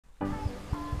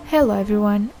Hello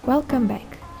everyone, welcome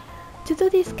back. To do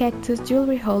this cactus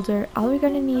jewelry holder, all we're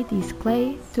gonna need is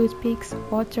clay, toothpicks,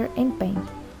 water and paint.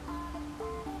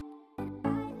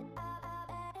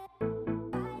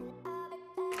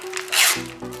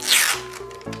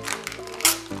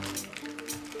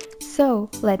 So,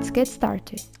 let's get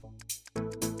started.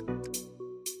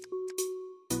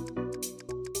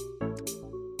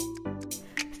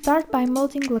 Start by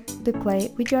molding the clay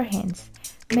with your hands.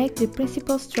 Make the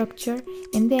principal structure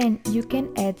and then you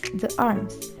can add the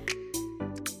arms.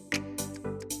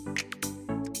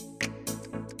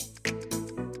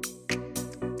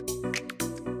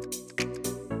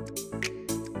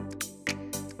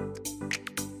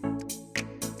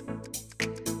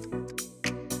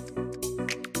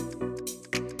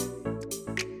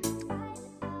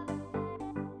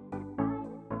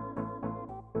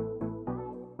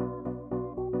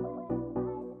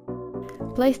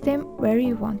 Place them where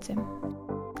you want them.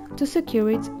 To secure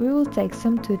it, we will take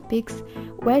some toothpicks,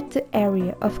 wet the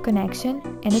area of connection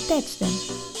and attach them.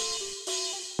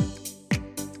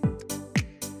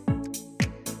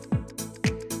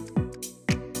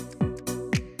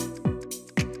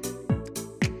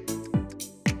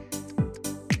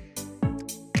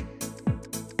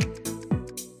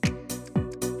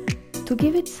 To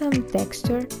give it some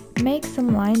texture, make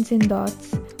some lines and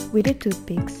dots with the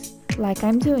toothpicks, like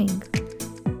I'm doing.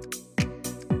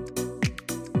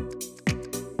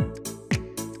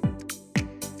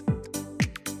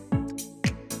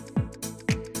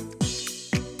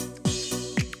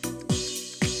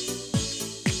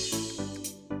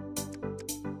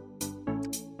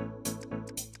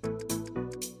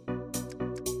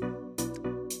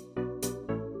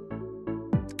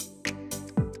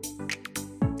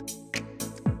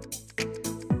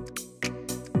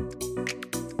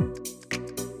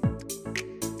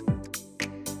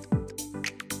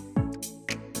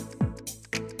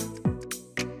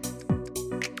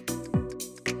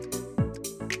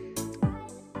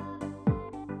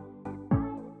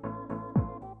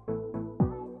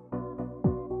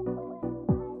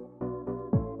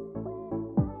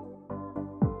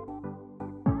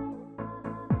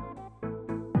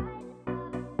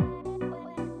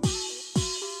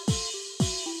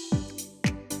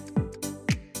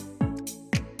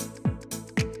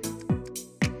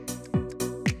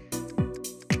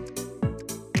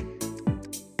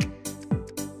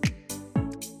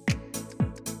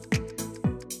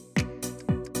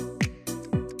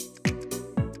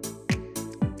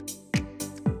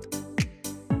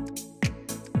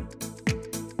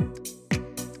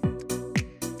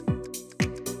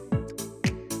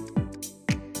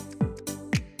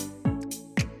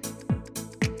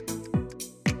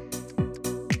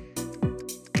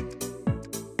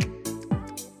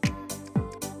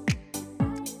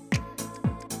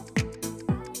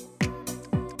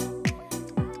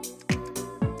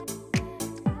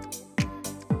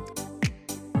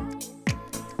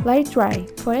 Let it dry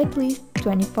for at least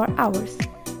 24 hours.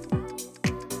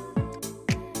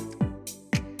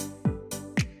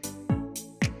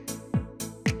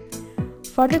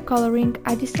 For the coloring,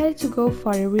 I decided to go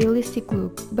for a realistic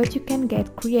look, but you can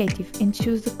get creative and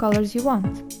choose the colors you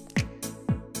want.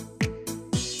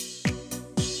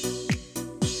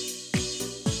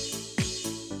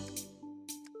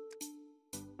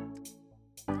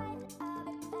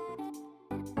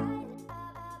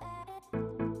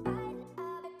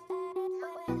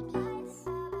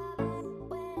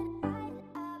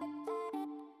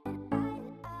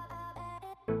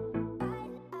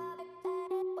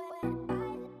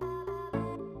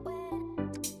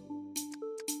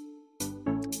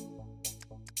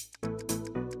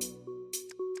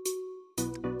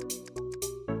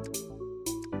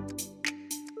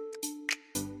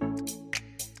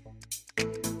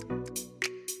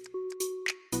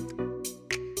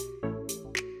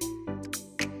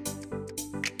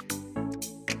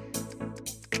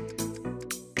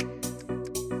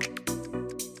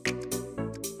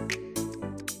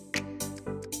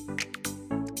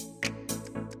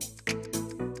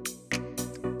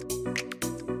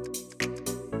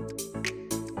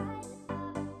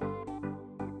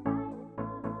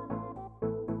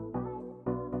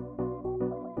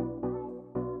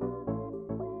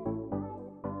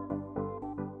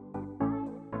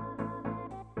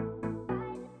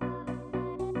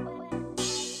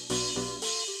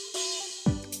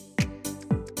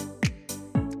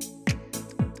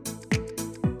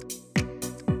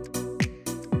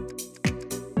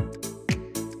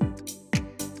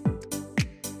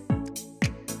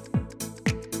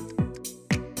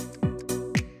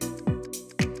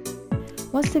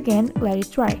 Once again, let it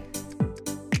dry.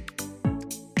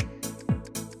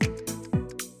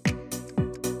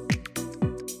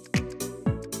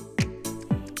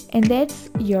 And that's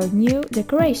your new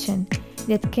decoration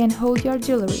that can hold your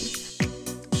jewelry.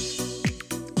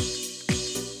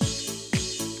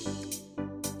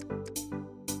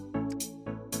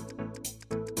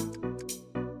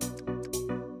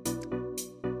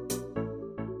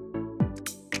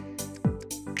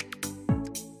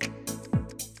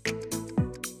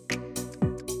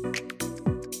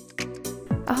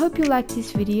 I hope you liked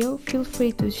this video. Feel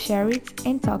free to share it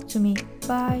and talk to me.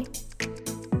 Bye!